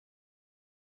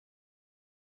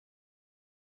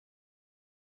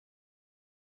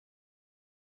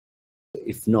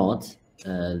if not,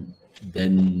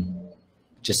 then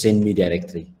just send me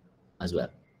directly as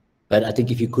well. But I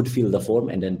think if you could fill the form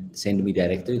and then send me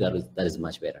directly, that is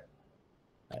much better.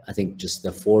 I think just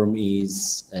the form is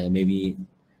maybe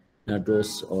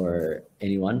Nardos or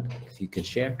anyone, if you can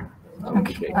share, that would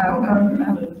be great.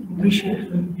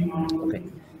 Okay,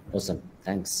 awesome,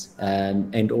 thanks.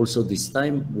 And also this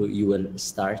time you will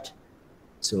start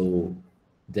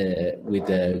with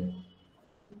the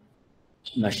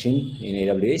machine in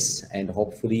AWS, and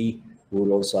hopefully we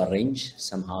will also arrange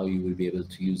somehow you will be able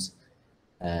to use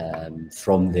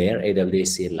from there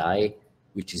AWS CLI,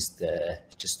 which is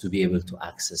just to be able to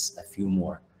access a few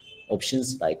more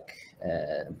options, like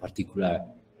in particular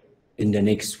in the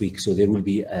next week. So there will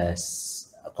be a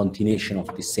continuation of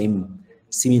the same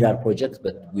similar project,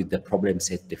 but with the problem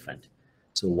set different.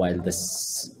 So while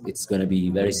it's going to be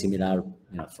very similar,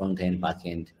 front end, back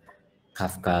end,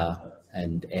 Kafka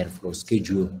and Airflow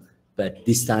schedule, but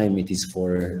this time it is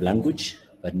for language.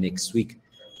 But next week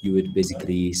you would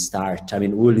basically start. I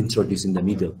mean, we'll introduce in the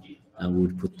middle, and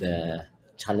we'll put the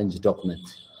challenge document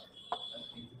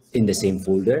in the same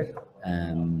folder.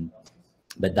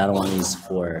 But that one is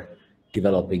for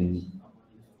developing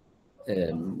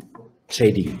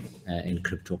trading in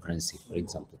cryptocurrency, for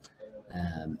example.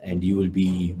 And you will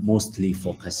be mostly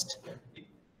focused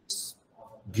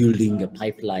building a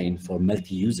pipeline for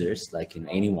multi-users, like in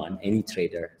any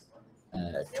trader,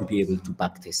 to be able to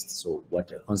backtest. So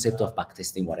what concept of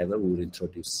backtesting, whatever, we will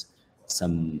introduce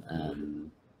some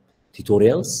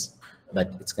tutorials, but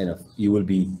it's kind of, you will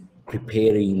be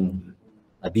preparing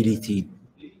ability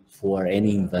for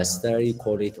any investor, you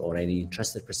call it, or any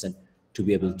interested person to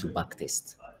be able to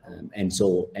backtest. And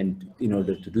in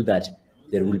order to do that,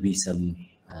 there will be some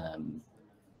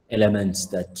elements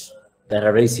that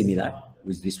are very similar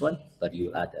with this one, but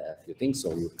you add a few things, so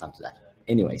we'll come to that.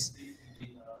 Anyways,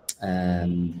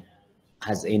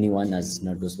 has anyone, as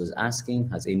Nardos was asking,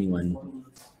 has anyone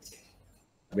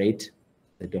read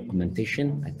the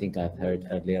documentation? I think I've heard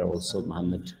earlier also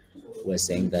Mohammed was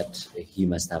saying that he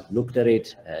must have looked at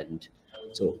it. And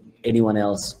so anyone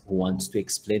else who wants to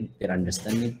explain their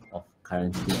understanding of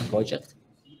current week project,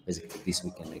 basically this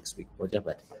week and next week project,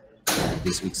 but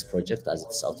this week's project as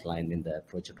it's outlined in the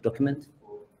project document.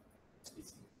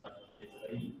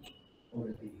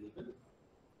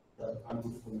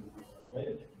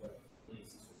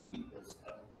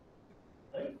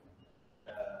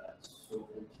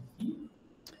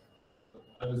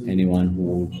 Anyone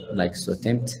who likes to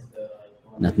attempt?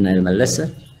 Nathaniel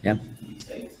Melissa, yeah.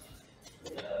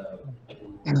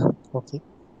 Okay,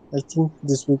 I think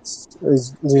this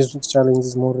week's challenge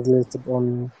is more related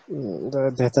on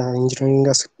the data engineering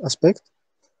aspect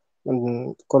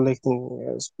and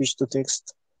collecting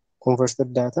speech-to-text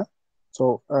converted data.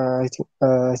 So I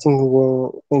think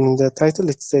in the title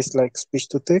it says like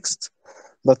speech-to-text,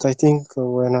 but I think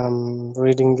when I'm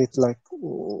reading it like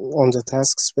on the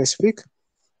task specific,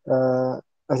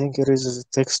 I think it is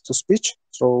text-to-speech.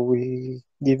 So we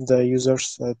give the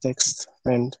users text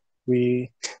and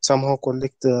we somehow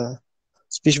collect the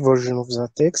speech version of the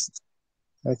text.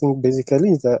 I think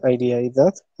basically the idea is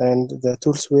that, and the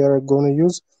tools we are going to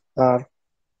use are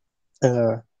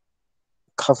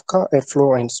Kafka,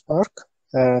 Airflow, and Spark.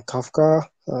 Kafka,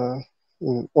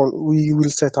 we will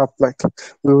set up, like,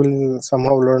 we will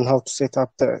somehow learn how to set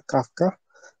up the Kafka,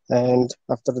 and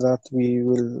after that we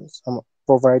will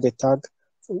provide a tag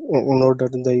in order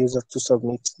for the user to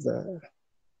submit the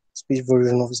speech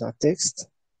version of the text.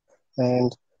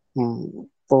 And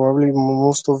probably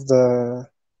most of the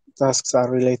tasks are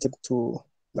related to,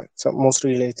 like, most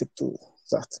related to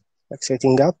that, like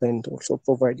setting up and also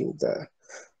providing the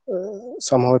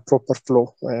somehow a proper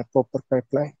flow, proper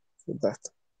pipeline for that.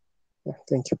 Yeah,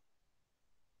 thank you.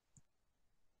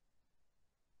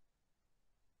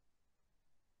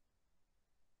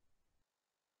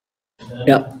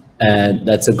 Yeah,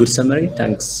 that's a good summary.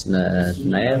 Thanks,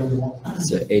 Nair.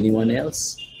 So anyone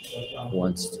else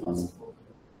wants to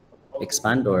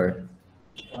expand or?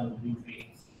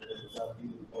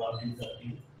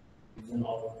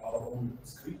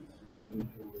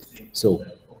 So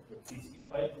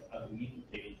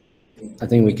I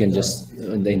think we can just,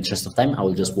 in the interest of time, I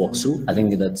will just walk through. I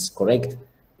think that's correct.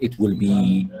 It will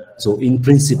be, so in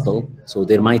principle, so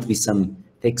there might be some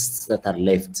texts that are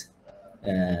left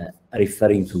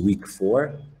referring to week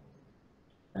 4.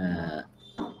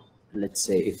 Let's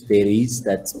say if there is,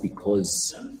 that's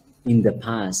because in the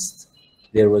past,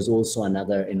 there was also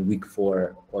another in week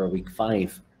 4 or week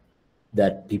 5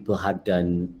 that people had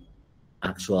done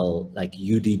actual, like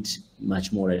you did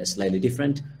much more slightly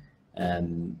different.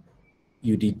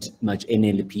 You did much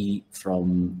NLP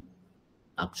from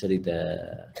actually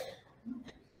the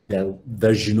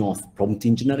version of prompt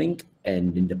engineering.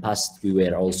 And in the past, we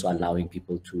were also allowing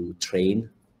people to train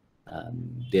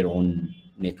their own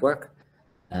network.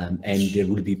 And there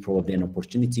will be probably an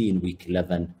opportunity in week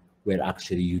 11 where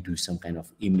actually you do some kind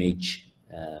of image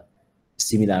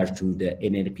similar to the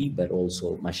NLP, but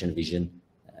also machine vision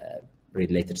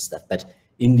related stuff. But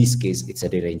in this case, it's a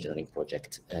data engineering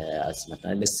project, as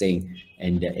Nathaniel is saying,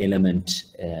 and the element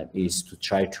is to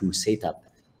try to set up,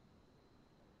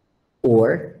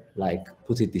 or like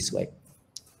put it this way,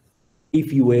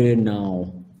 if you were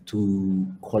now to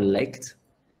collect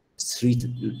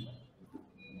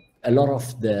a lot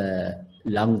of the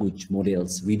language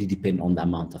models really depend on the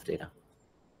amount of data.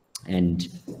 And,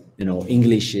 you know,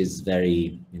 English is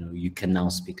very, you know, you can now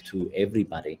speak to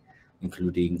everybody,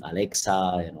 including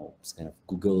Alexa, you know, kind of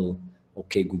Google,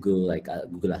 OK Google, like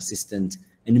Google Assistant,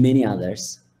 and many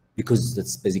others, because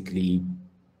that's basically,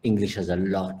 English has a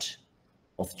lot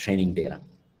of training data.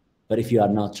 But if you are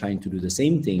not trying to do the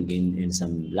same thing in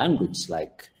some language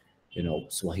like, you know,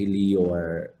 Swahili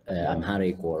or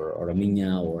Amharic or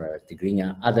Oromia or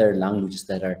Tigrinya, other languages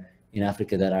that are in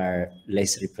Africa that are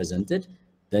less represented,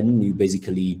 then you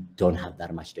basically don't have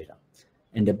that much data.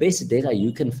 And the basic data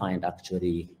you can find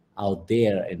actually out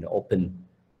there and open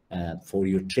for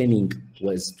your training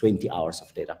was 20 hours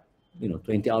of data. You know,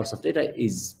 20 hours of data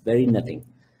is very nothing.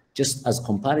 Just as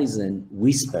comparison,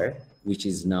 Whisper, which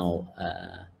is now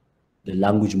the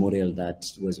language model that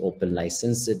was open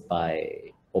licensed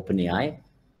by OpenAI,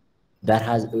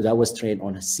 that was trained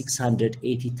on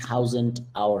 680,000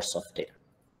 hours of data.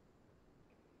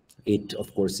 It,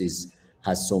 of course,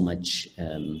 has so much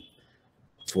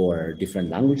for different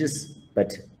languages,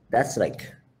 but that's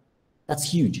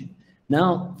huge.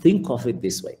 Now think of it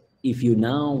this way: if you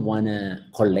now want to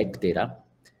collect data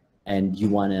and you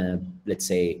want to, let's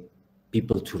say,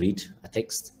 people to read a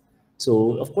text,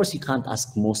 so of course you can't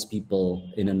ask most people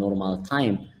in a normal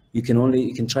time. You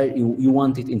can try, you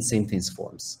want it in sentence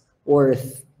forms, or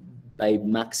by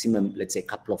maximum, let's say, a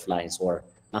couple of lines, or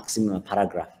maximum a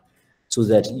paragraph, so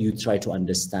that you try to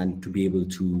understand, to be able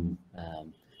to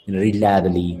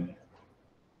reliably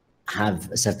have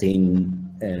a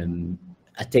certain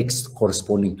a text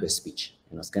corresponding to a speech.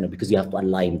 You know, it's kind of, because you have to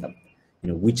align them.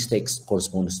 You know, which text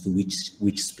corresponds to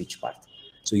which speech part.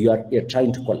 So you're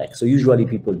trying to collect. So usually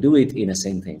people do it in a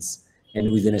sentence,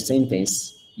 and within a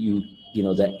sentence, you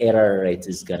know, the error rate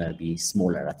is gonna be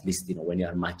smaller, at least, you know, when you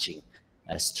are matching,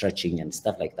 stretching and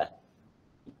stuff like that.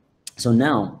 So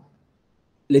now,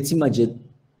 let's imagine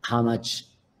how much,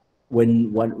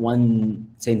 when one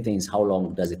sentence, how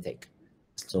long does it take?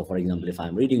 So for example, if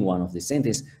I'm reading one of the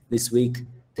sentences, this week,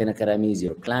 10 Academy is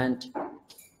your client,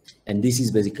 and this is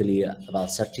basically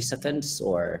about 30 seconds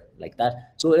or like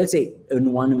that. So let's say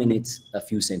in 1 minute, a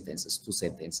few sentences, 2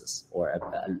 sentences, or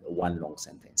one long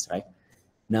sentence, right?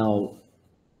 Now,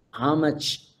 how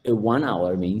much 1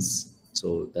 hour means?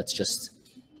 So that's just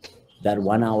that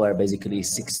 1 hour, basically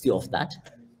 60 of that.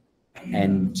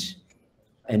 And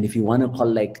if you want to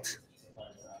collect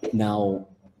now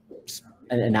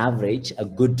an average, a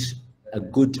good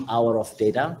hour of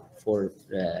data for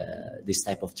this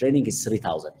type of training is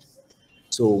 3,000.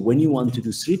 So when you want to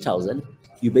do 3,000,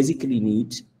 you basically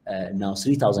need now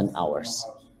 3,000 hours.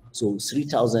 So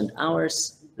 3,000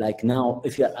 hours, like now,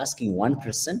 if you're asking one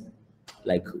person,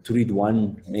 like to read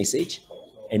one message,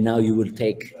 and now you will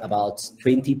take about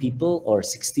 20 people or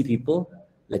 60 people,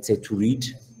 let's say, to read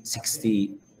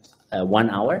 1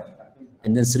 hour,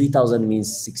 and then 3,000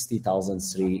 means 60,000,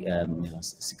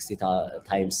 60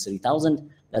 times 3,000.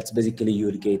 That's basically, you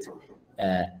would get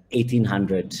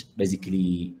 1,800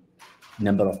 basically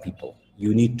number of people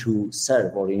you need to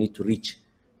serve, or you need to reach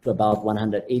to about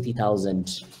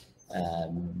 180,000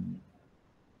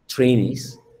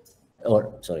 trainees,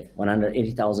 or sorry,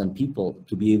 180,000 people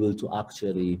to be able to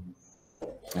actually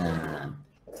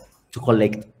to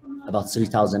collect about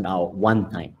 3,000 hours one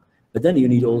time. But then you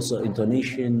need also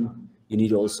intonation, you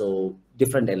need also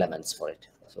different elements for it.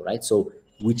 So, right, so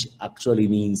which actually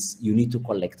means you need to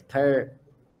collect per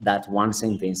that one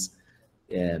sentence,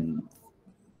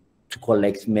 to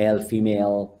collect male,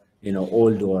 female, you know,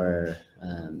 old or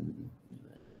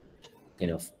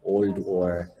kind of old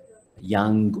or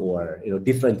young, or, you know,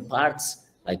 different parts,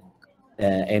 like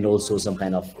and also some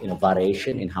kind of, you know,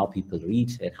 variation in how people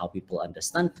read and how people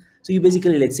understand. So you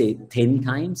basically, let's say 10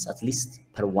 times at least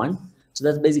per one.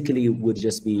 So that basically would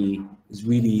just be, is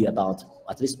really about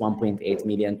at least 1.8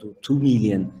 million to 2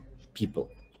 million people.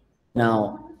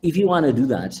 Now, if you want to do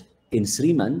that in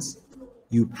 3 months,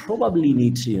 you probably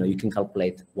need to, you know, you can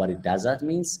calculate what it does. That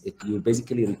means you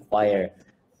basically require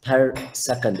per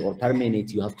second or per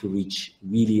minute, you have to reach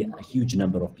really a huge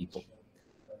number of people.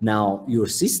 Now, your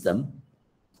system,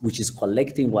 which is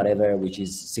collecting whatever, which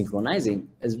is synchronizing,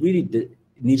 is really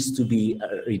needs to be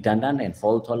redundant and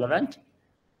fault tolerant.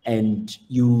 And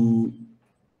you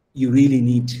really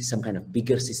need some kind of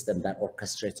bigger system that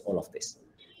orchestrates all of this.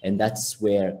 And that's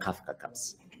where Kafka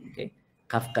comes, okay?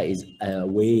 Kafka is a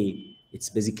way, it's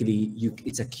basically,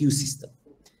 it's a queue system.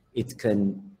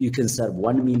 You can serve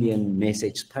 1 million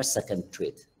messages per second to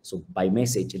it. So by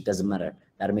message, it doesn't matter.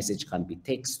 That message can be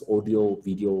text, audio,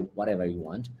 video, whatever you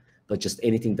want, but just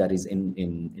anything that is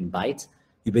in bytes,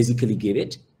 you basically give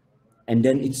it, and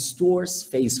then it stores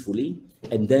faithfully,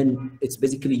 and then it's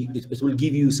basically, it will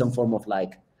give you some form of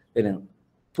like, you know,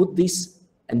 put this,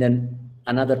 and then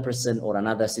another person or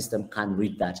another system can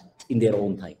read that in their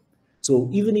own time. So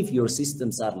even if your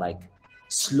systems are like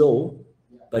slow,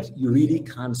 but you really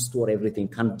can't store everything,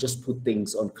 can't just put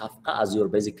things on Kafka as your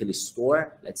basically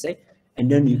store, let's say, and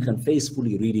then you can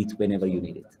faithfully read it whenever you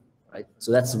need it, right?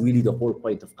 So that's really the whole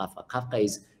point of Kafka. Kafka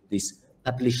is this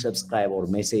publish, subscribe, or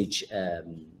message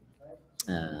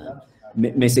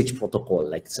message protocol,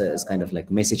 like it's kind of like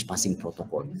message passing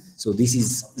protocol. So this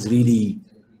is really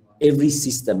every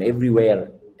system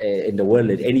everywhere in the world,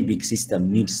 any big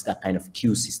system needs that kind of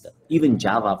queue system. Even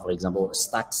Java, for example,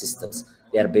 stack systems,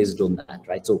 they are based on that,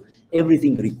 right? So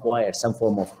everything requires some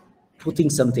form of putting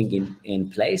something in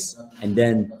place, and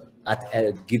then at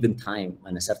a given time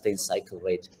on a certain cycle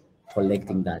rate,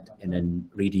 collecting that and then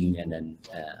reading and then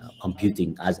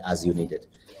computing as you need it.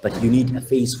 But you need a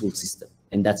faithful system,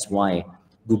 and that's why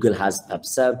Google has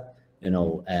PubSub, you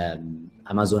know,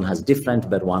 Amazon has different,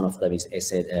 but one of them is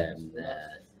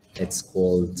it's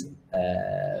called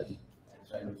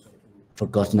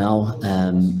forgot now,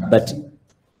 but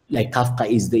like Kafka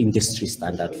is the industry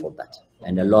standard for that,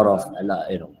 and a lot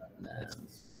you know,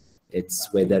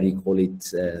 it's whether you call it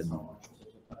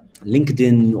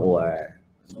LinkedIn or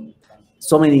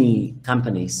so many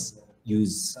companies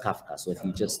use Kafka. So if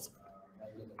you just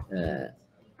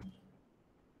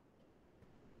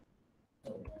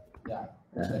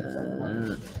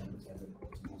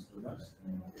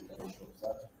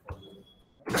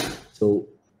so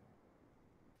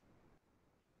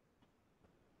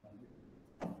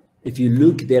if you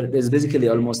look there's basically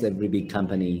almost every big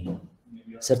company,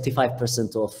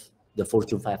 35% of the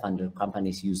Fortune 500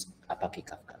 companies use Apache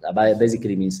Kafka. That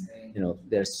basically means, you know,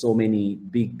 there's so many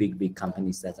big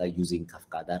companies that are using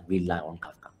Kafka, that rely on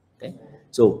Kafka, okay?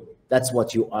 So that's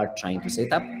what you are trying to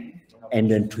set up,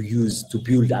 and then to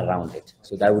build around it.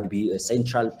 So that would be a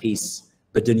central piece,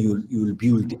 but then you will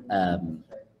build a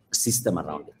system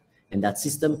around it. And that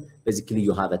system, basically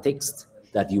you have a text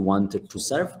that you wanted to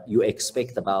serve. You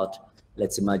expect about,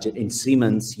 let's imagine in 3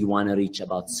 months, you want to reach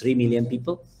about 3 million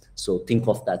people. So think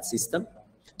of that system.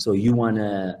 So you want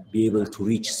to be able to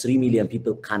reach 3 million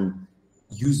people can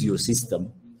use your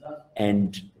system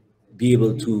and be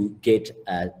able to get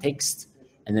a text,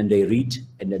 and then they read,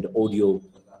 and then the audio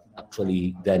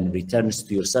actually then returns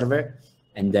to your server,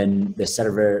 and then the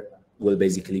server will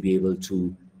basically be able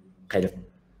to kind of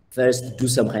first do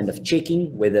some kind of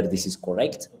checking whether this is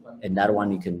correct, and that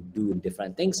one you can do in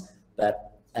different things, but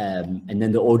and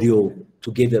then the audio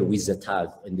together with the tag,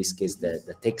 in this case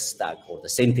the text tag or the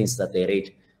sentence that they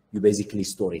read, you basically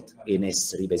store it in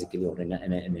S3 basically, or in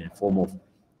a form of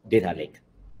data lake,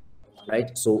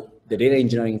 right? So the data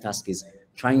engineering task is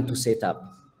trying to set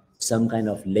up some kind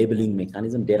of labeling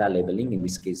mechanism, data labeling. In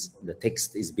this case, the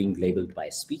text is being labeled by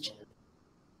speech.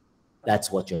 That's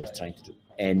what you're trying to do.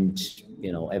 And,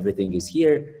 you know, everything is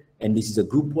here, and this is a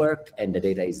group work, and the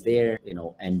data is there, you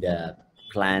know, and the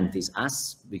client is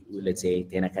us. Let's say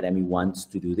 10 Academy wants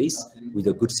to do this with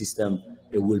a good system.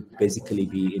 It will basically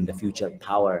be in the future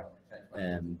power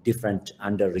different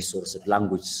under-resourced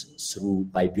languages through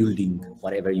by building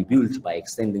whatever you build, by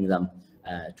extending them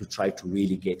to try to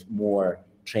really get more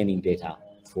training data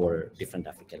for different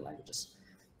African languages.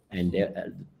 And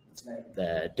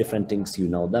the different things, you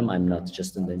know them, I'm not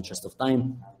just in the interest of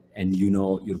time, and you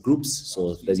know your groups.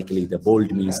 So basically the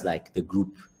bold means like the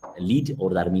group lead, or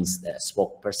that means the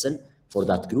spokesperson for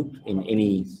that group in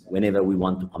any, whenever we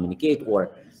want to communicate,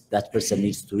 or that person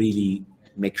needs to really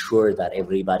make sure that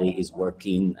everybody is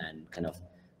working and kind of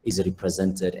is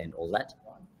represented and all that.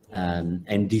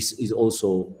 And this is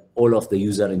also, all of the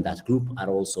users in that group are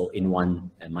also in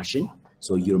one machine.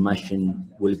 So your machine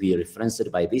will be referenced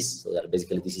by this. So that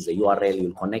basically this is a URL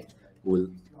you'll connect. We'll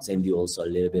send you also a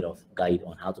little bit of guide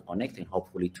on how to connect. And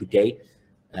hopefully today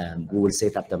we will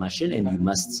set up the machine, and you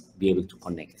must be able to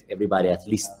connect. Everybody, at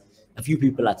least a few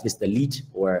people, at least the lead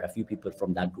or a few people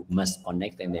from that group must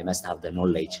connect, and they must have the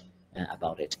knowledge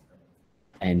about it.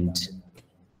 And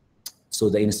so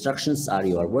the instructions are,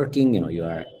 you are working,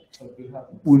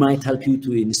 we might help you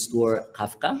to install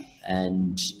Kafka,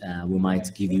 and we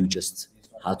might give you just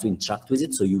how to interact with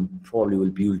it. So you probably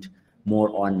will build more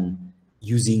on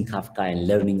using Kafka and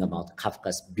learning about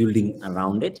Kafka's building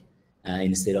around it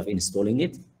instead of installing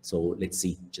it. So let's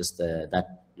see, just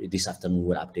that this afternoon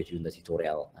we'll update you in the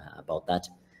tutorial about that.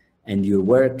 And your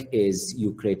work is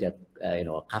you create a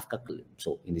Kafka.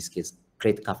 So in this case,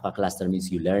 create Kafka cluster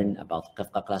means you learn about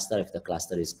Kafka cluster if the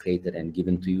cluster is created and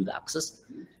given to you the access.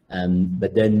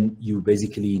 But then you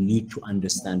basically need to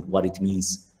understand what it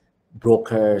means.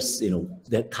 Brokers,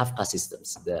 the Kafka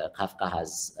systems. The Kafka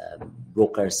has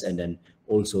brokers and then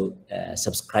also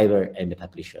subscriber and the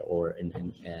publisher, or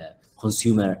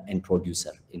consumer and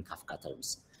producer in Kafka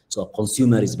terms. So a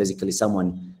consumer is basically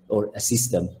someone or a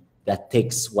system that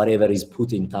takes whatever is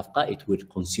put in Kafka, it would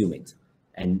consume it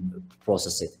and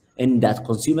process it. And that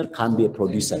consumer can be a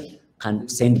producer, can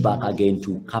send back again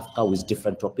to Kafka with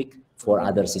different topic for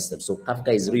other systems. So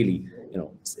Kafka is really,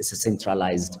 it's a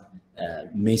centralized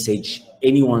message.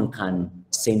 Anyone can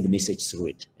send the message through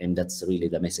it. And that's really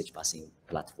the message passing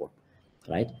platform,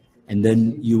 right? And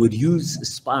then you would use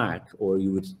Spark, or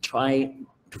you would try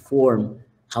to form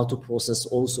how to process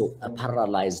also a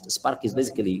parallelized. Spark is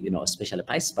basically, especially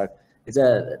PySpark, it's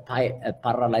a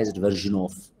parallelized version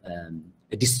of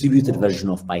a distributed version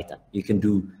of Python. You can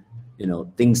do,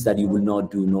 things that you will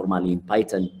not do normally in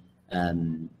Python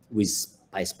with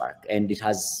PySpark, and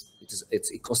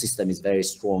its ecosystem is very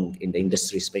strong in the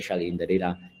industry, especially in the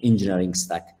data engineering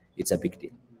stack. It's a big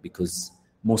deal because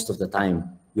most of the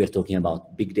time we are talking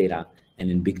about big data, and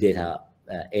in big data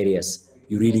areas,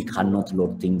 you really cannot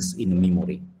load things in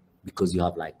memory because you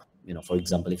have for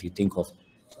example, if you think of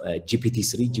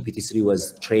GPT-3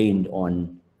 was trained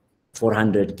on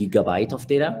 400 gigabyte of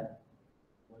data,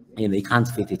 and they can't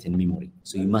fit it in memory.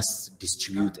 So you must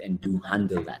distribute and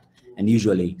handle that. And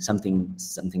usually something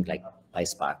like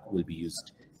PySpark will be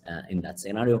used in that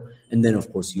scenario. And then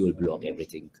of course you will blog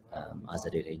everything as a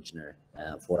data engineer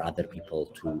for other people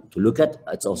to look at.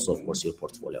 It's also of course your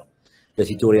portfolio. The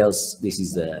tutorials, this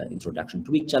is the introduction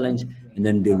to Week challenge, and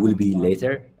then there will be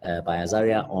later by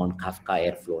Azaria on Kafka,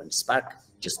 Airflow, and Spark,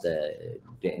 just the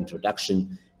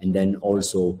introduction. And then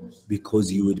also,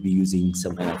 because you would be using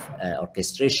some kind of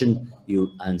orchestration,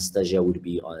 you and Stasia would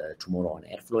be tomorrow on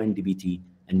Airflow and dbt,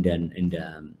 and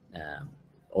then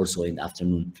also in the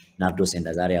afternoon, Nardos and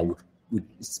Azaria would,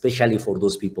 especially for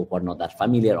those people who are not that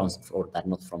familiar or that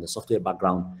not from the software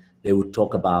background, they would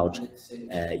talk about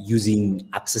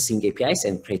accessing APIs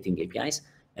and creating APIs.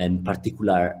 And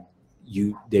particular,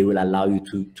 they will allow you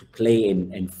to play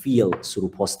and feel through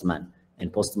Postman.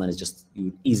 And Postman is just, you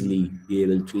would easily be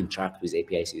able to interact with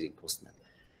APIs using Postman.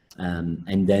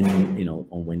 And then,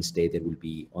 on Wednesday, there will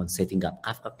be on setting up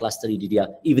Kafka cluster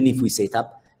EDDR. Even if we set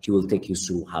up, he will take you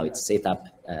through how it's set up,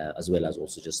 as well as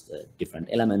also just different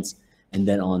elements. And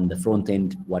then on the front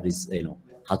end, what is,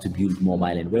 how to build mobile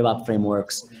and web app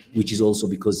frameworks, which is also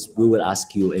because we will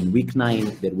ask you in week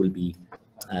 9, there will be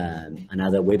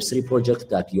another Web3 project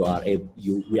that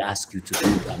we ask you to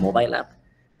build a mobile app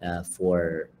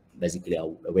for basically a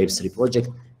Web3 project.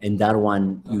 And that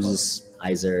one uses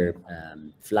either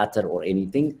Flutter or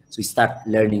anything. So you start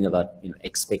learning about,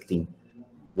 expecting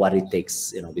what it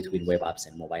takes, between web apps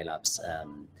and mobile apps.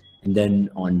 And then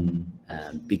on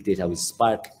big data with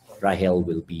Spark, Rahel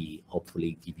will be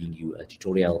hopefully giving you a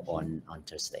tutorial on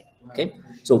Thursday. Okay,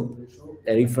 so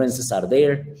the references are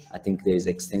there. I think there is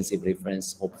extensive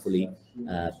reference, hopefully,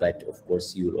 but of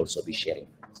course you will also be sharing.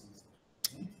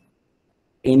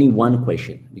 Any one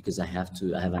question, because I have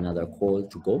another call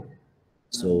to go.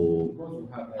 So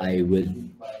I will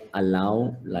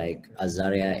allow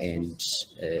Azaria and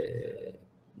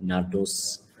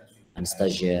Nardos,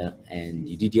 Anastasia and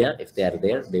Didier, if they are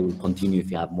there, they will continue if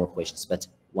you have more questions. But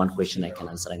one question I can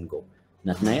answer and go.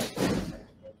 Nathanael?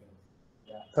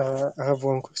 I have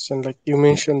one question. You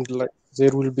mentioned,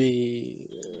 there will be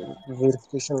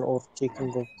verification or checking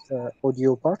of the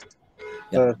audio part,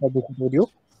 public audio.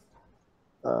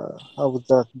 How would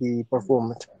that be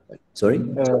performed? Sorry?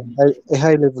 A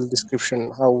high-level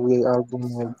description, how we are going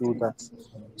to do that.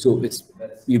 So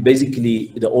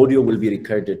the audio will be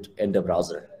recorded in the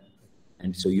browser.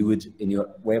 And so you would, in your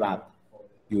web app,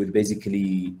 you would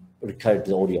basically record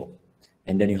the audio.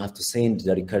 And then you have to send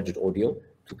the recorded audio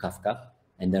to Kafka.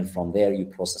 And then from there, you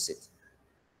process it.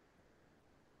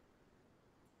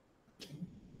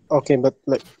 Okay, but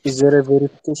is there a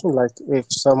verification? If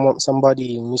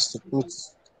somebody missed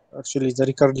actually the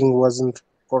recording wasn't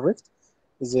correct,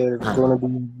 is there going to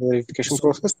be a verification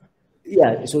process?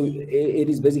 Yeah, so it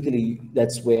is basically,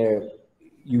 that's where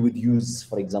you would use,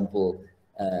 for example,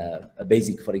 a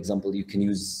basic, for example, you can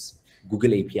use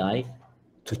Google API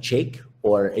to check,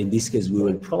 or in this case, we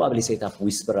will probably set up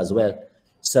Whisper as well,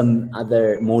 some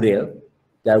other model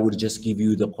that would just give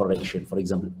you the correction. For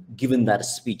example, given that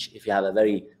speech, if you have a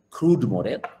very crude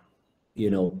model,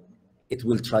 you know, it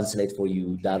will translate for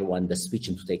you that one, the speech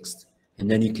into text,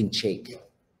 and then you can check,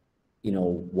 you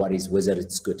know, whether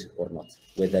it's good or not,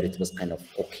 whether it was kind of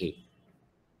okay,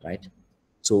 right?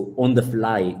 So on the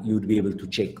fly, you would be able to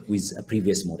check with a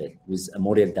previous model, with a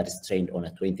model that is trained on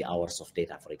a 20 hours of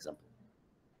data, for example.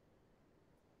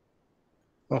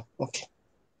 Oh, okay.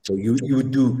 So you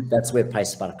would do, that's where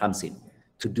PySpark comes in,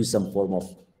 to do some form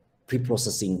of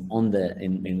pre-processing on the,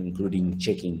 including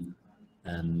checking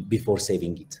before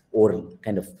saving it, or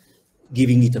kind of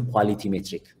giving it a quality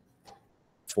metric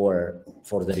for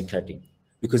the recording.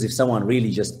 Because if someone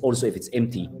really just, also if it's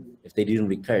empty, if they didn't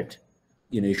record,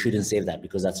 you know, you shouldn't save that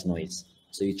because that's noise.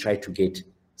 So you try to get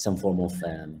some form of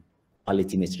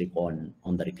quality metric on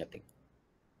the recording.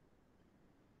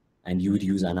 And you would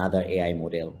use another AI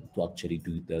model to actually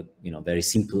do the, you know, very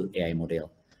simple AI model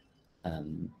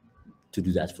to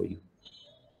do that for you.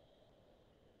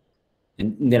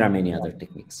 And there are many other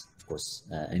techniques, of course.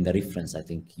 In the reference, I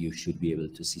think you should be able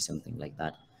to see something like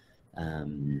that.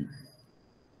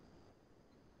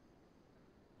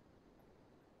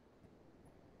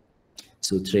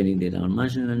 So training data on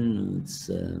machine learning, it's,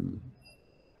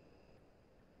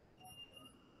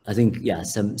 I think, yeah,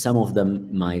 some of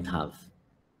them might have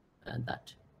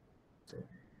that. So,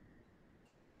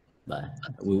 but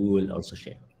we will also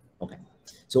share. Okay.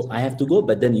 So I have to go,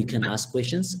 but then you can ask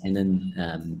questions, and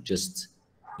then just,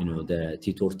 you know, the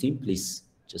tutor team, please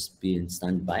just be in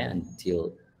standby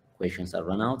until questions are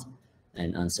run out,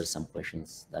 and answer some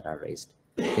questions that are raised.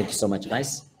 Thank you so much,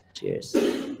 guys. Cheers.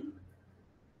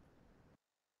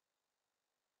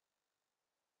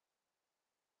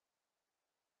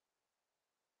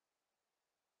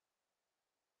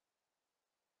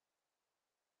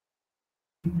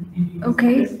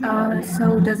 Okay,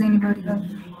 so does anybody have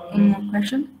any more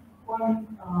questions?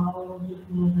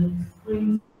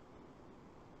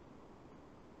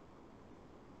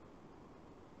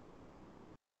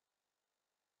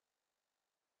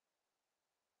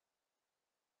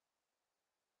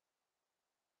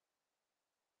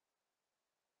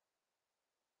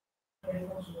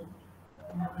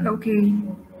 Okay,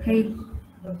 hey,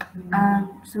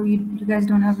 so you guys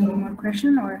don't have any more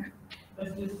question, or?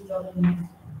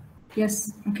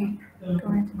 Yes, okay, go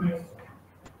ahead.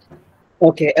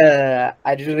 Okay,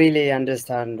 I didn't really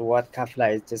understand what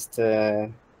Kafla is. Just I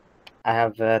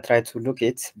have tried to look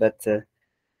it, but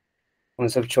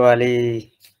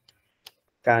conceptually,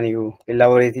 can you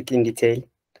elaborate it in detail?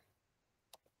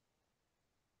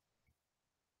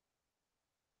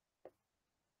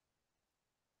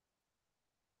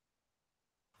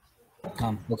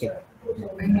 Okay. You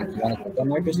want to come,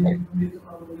 Marcus?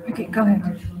 Okay, go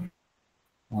ahead.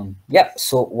 Yeah,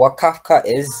 so what Kafka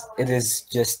is, it is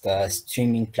just a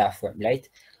streaming platform, right?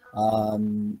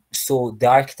 So the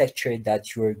architecture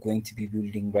that you're going to be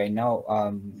building right now,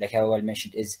 like I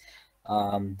mentioned, is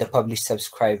the publish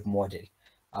subscribe model,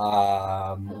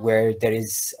 where there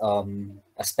is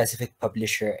a specific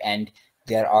publisher and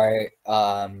there are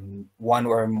one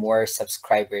or more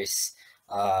subscribers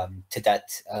to that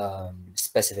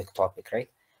specific topic, right?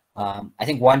 I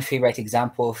think one favorite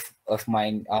example of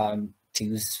mine to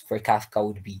use for Kafka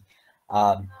would be,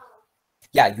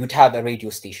 yeah, you'd have a radio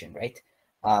station, right?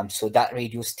 So that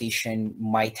radio station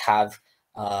might have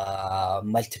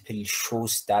multiple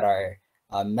shows that are,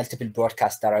 multiple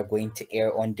broadcasts that are going to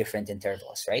air on different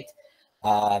intervals, right?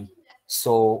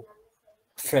 So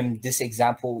from this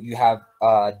example, you have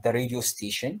the radio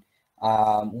station,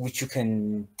 which you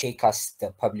can take as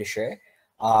the publisher,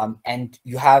 and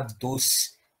you have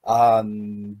those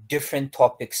different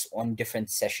topics on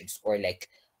different sessions, or like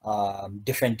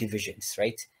different divisions,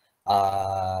 right?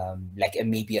 Like it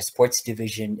may be a sports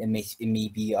division, it may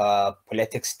be a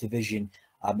politics division,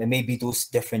 it may be those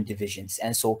different divisions.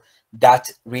 And so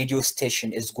that radio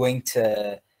station is going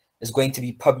to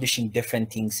be publishing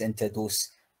different things into those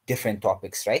different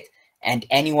topics, right? And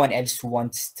anyone else who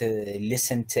wants to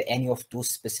listen to any of those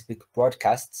specific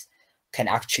broadcasts can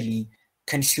actually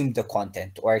consume the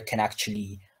content, or can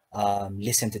actually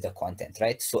listen to the content,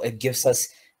 right? So it gives us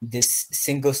this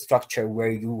single structure where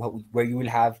you will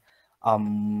have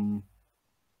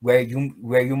where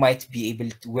you might be able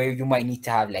to, where you might need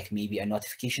to have like maybe a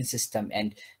notification system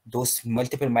and those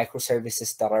multiple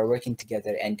microservices that are working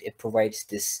together, and it provides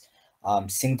this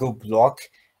single block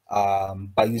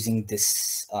by using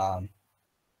this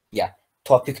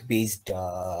topic-based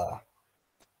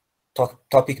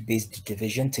topic-based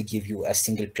division to give you a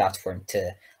single platform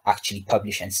to actually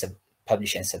publish and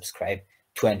subscribe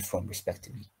to and from,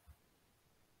 respectively.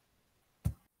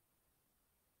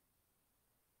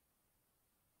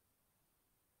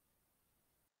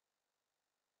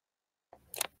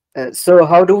 So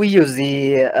how do we use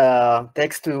the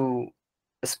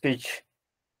text-to-speech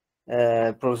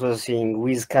processing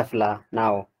with Kafla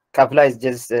now? Kafla is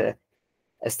just a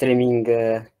streaming.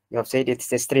 You have said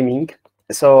it's a streaming.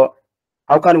 So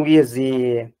how can we use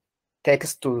the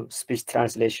text-to-speech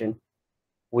translation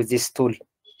with this tool?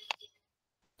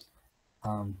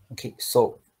 Okay,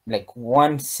 so like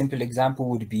one simple example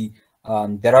would be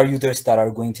there are users that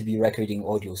are going to be recording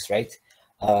audios, right?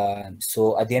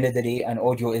 So at the end of the day, an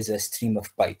audio is a stream of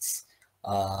bytes.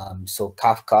 So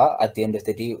Kafka, at the end of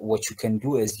the day, what you can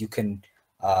do is you can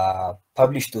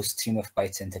publish those stream of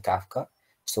bytes into Kafka.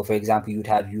 So for example, you'd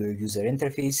have your user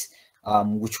interface,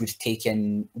 which would take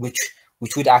in, which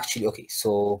would actually, okay,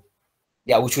 so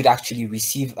yeah, which would actually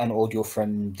receive an audio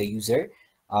from the user.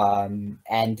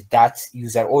 And that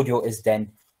user audio is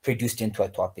then produced into a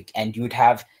topic. And you would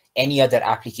have any other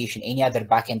application, any other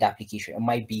backend application. It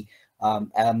might be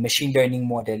a machine learning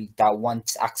model that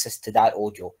wants access to that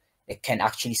audio. It can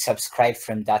actually subscribe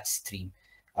from that stream.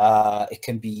 It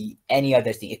can be any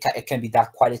other thing. It can be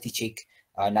that quality check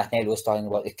Nathaniel was talking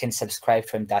about. It can subscribe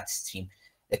from that stream.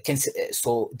 It can,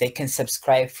 so they can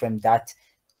subscribe from that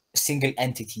single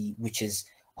entity, which is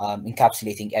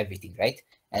encapsulating everything, right?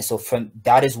 And so from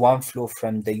that is one flow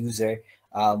from the user,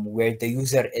 where the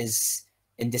user is,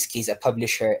 in this case, a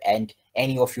publisher, and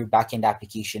any of your backend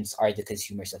applications are the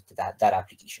consumers of that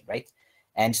application, right?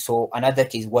 And so another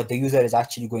case, what the user is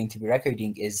actually going to be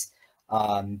recording is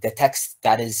the text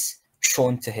that is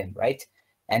shown to him, right?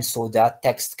 And so that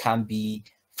text can be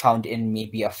found in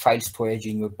maybe a file storage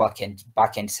in your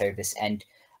backend service, and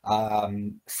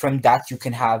from that you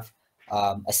can have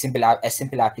a simple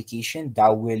application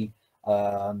that will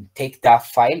take that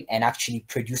file and actually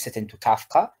produce it into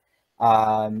Kafka,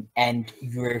 and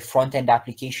your front-end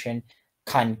application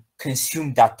can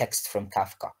consume that text from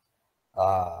Kafka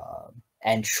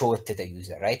and show it to the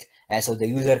user, right? And so the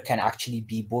user can actually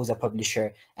be both a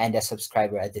publisher and a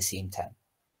subscriber at the same time.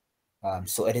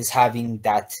 So it is having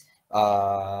that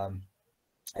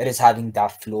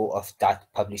flow of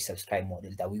that publish subscribe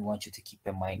model that we want you to keep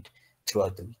in mind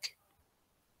throughout the week.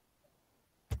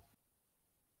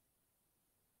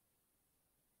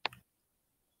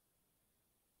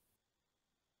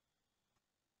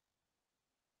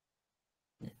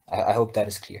 I hope that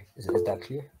is clear. Is that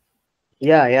clear?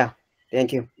 Yeah.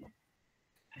 Thank you. No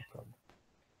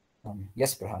problem.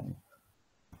 Yes, Burhan.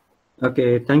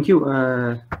 Okay, thank you.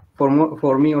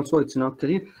 For me also, it's not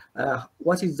clear.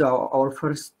 What is our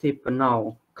first step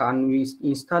now? Can we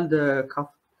install the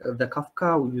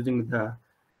Kafka using the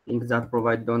link that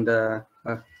provided on the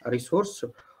resource,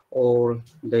 or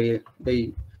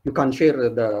you can share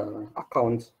the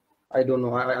account? I don't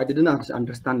know. I didn't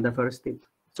understand the first step.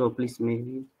 So please,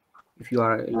 maybe if you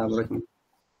are elaborating.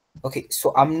 Okay,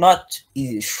 so I'm not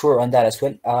sure on that as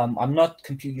well. I'm not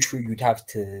completely sure you'd have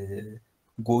to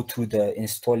go through the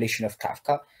installation of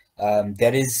Kafka.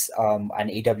 There is an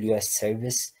AWS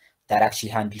service that actually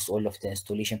handles all of the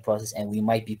installation process, and we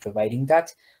might be providing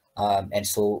that. And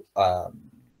so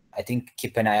I think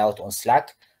keep an eye out on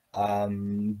Slack.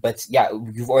 But yeah,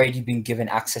 you've already been given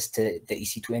access to the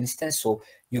EC2 instance, so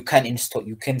you can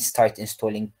start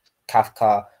installing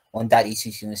Kafka on that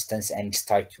EC2 instance and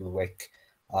start your work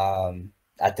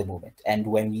at the moment. And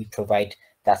when we provide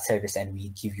that service and we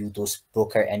give you those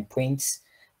broker endpoints,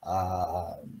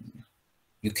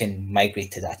 you can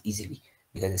migrate to that easily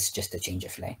because it's just a change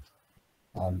of line.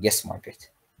 Yes, Margaret.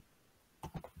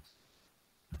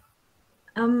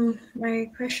 My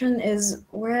question is,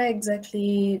 where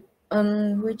exactly,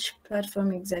 on which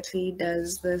platform exactly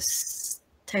does this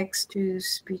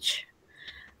text-to-speech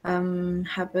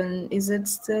happen? Is it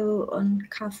still on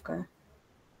Kafka,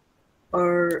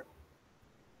 or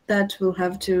that will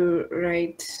have to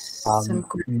write some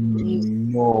code?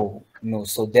 No.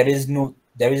 So there is no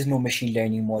machine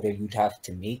learning model you'd have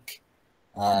to make.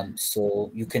 So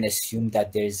you can assume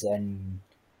that there's a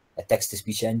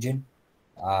text-to-speech engine.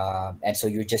 And so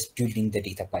you're just building the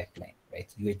data pipeline, right?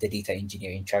 You're the data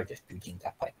engineer in charge of building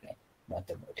that pipeline, not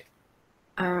the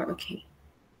model. Okay.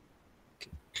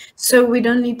 So we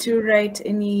don't need to write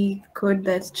any code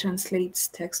that translates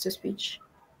text to speech?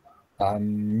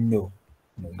 No,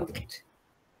 you Okay.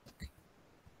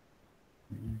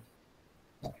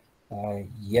 don't.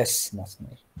 Yes,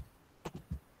 Nathaniel.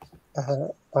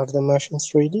 Are the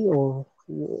machines ready, or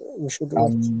we should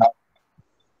wait?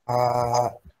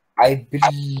 I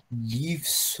believe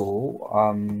so.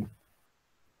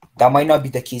 That might not be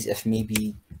the case if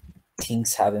maybe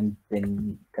things haven't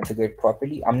been configured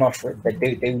properly. I'm not sure, but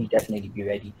they will definitely be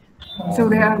ready. So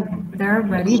they are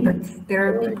ready, but there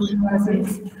are people who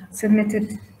hasn't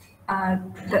submitted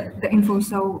the info.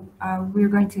 So we're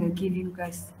going to give you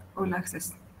guys all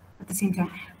access at the same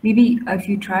time. Maybe if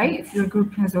you try, if your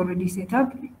group has already set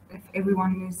up, if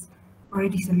everyone is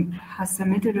already has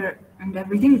submitted and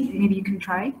everything, maybe you can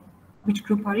try. Which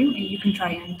group are you? And you can try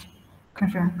and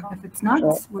confirm. If it's not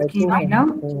working right now,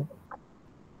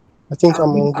 I think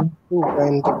I'm on group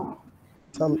 2,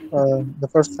 and the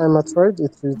first time I tried,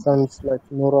 it returns like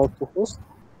no route to host.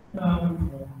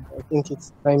 I think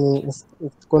it's timing, it's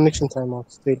connection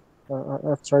timeout still.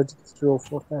 I've tried it 3 or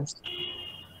 4 times.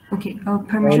 okay,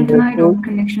 permission And denied or also-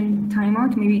 connection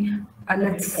timeout. Maybe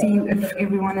let's see if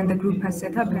everyone in the group has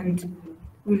set up, and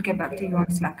we'll get back to you on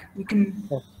Slack. We can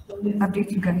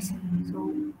update you guys.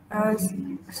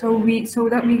 So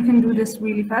that we can do this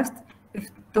really fast. If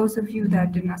those of you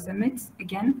that did not submit,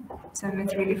 again,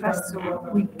 submit really fast so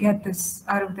we get this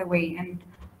out of the way and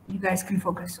you guys can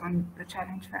focus on the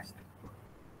challenge fast.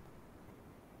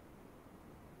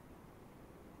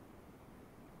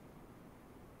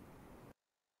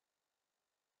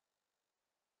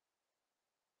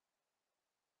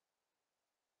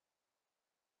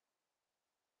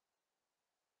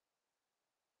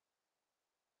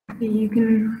 You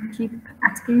can keep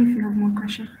asking if you have more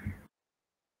questions.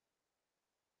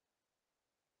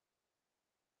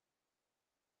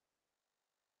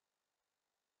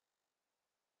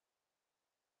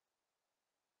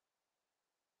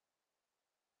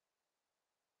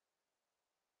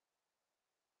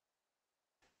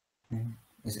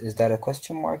 Is that a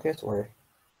question, Margaret, or?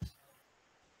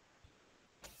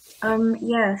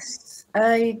 Yes,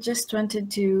 I just wanted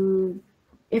to,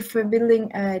 if we're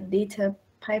building a data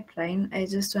pipeline, I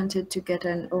just wanted to get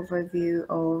an overview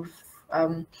of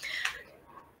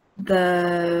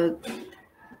the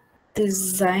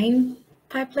design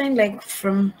pipeline, like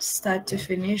from start to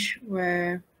finish,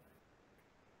 where,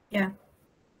 yeah.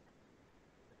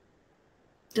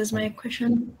 Does my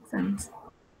question make sense?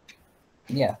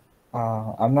 Yeah,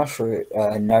 I'm not sure.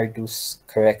 Nardus,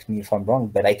 correct me if I'm wrong,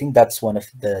 but I think that's one of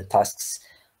the tasks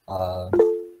for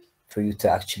you to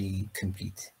actually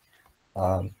complete.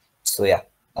 So yeah,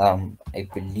 I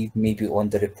believe maybe on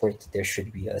the report there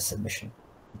should be a submission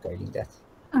regarding that.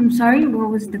 I'm sorry, what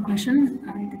was the question?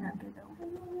 I did not get that one.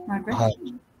 Margaret?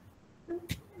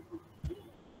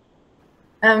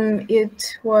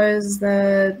 It was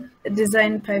the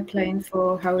design pipeline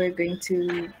for how we're going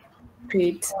to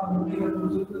create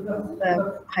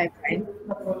the pipeline.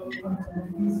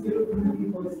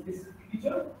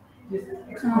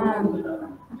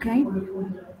 Okay.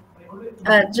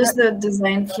 Just the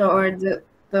design flow or the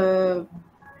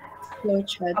flow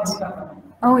chart.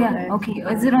 Oh yeah, okay.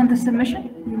 Is it on the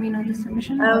submission? You mean on the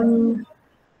submission? I'm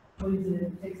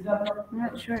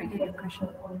not sure I get your question.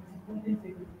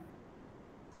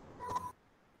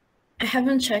 I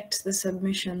haven't checked the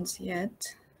submissions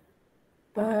yet,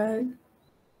 but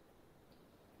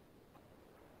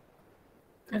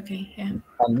okay, yeah.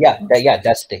 Yeah,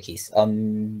 that's the case.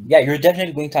 Yeah, you're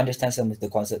definitely going to understand some of the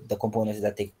components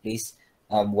that take place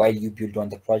while you build on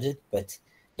the project. But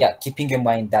yeah, keeping in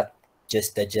mind that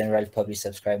just the general publish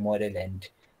subscribe model and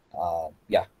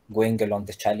yeah, going along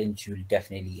the challenge, you'll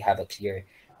definitely have a clear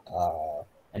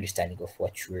understanding of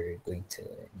what you're going to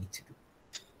need to do.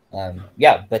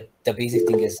 Yeah, but the basic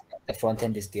thing is the front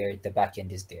end is there, the back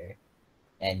end is there,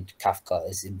 and Kafka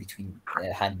is in between,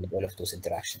 handling all of those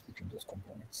interactions between those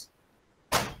components.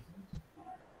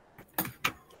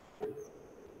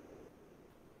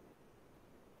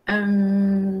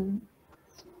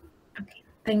 Okay,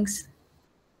 thanks.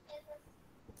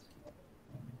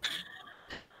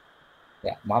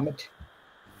 Yeah, Mohammed?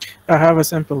 I have a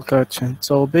simple question.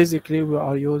 So basically, we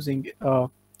are using the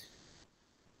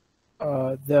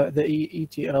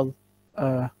ETL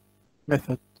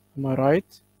method. Am I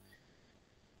right?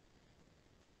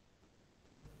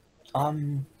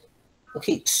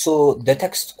 Okay, so the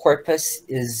text corpus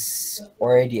is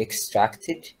already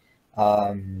extracted.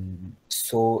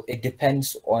 So it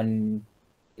depends on,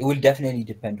 it will definitely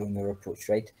depend on your approach,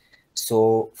 right?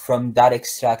 So from that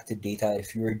extracted data,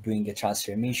 if you're doing a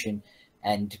transformation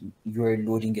and you're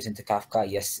loading it into Kafka,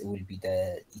 yes, it will be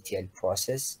the ETL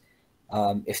process.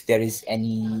 If there is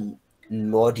any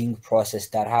loading process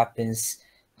that happens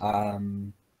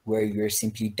where you're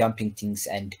simply dumping things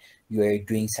and you're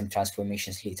doing some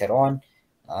transformations later on,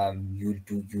 you'll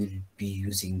be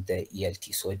using the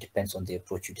ELT. So it depends on the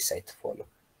approach you decide to follow.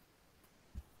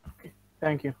 Okay,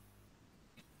 thank you.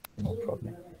 No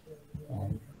problem.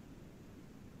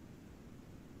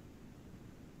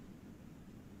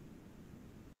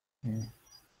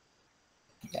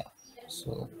 Yeah,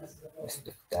 so if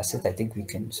that's it. I think we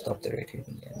can stop the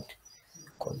recording and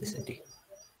call this a day.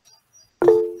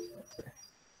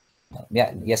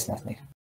 Yeah, yes, nothing.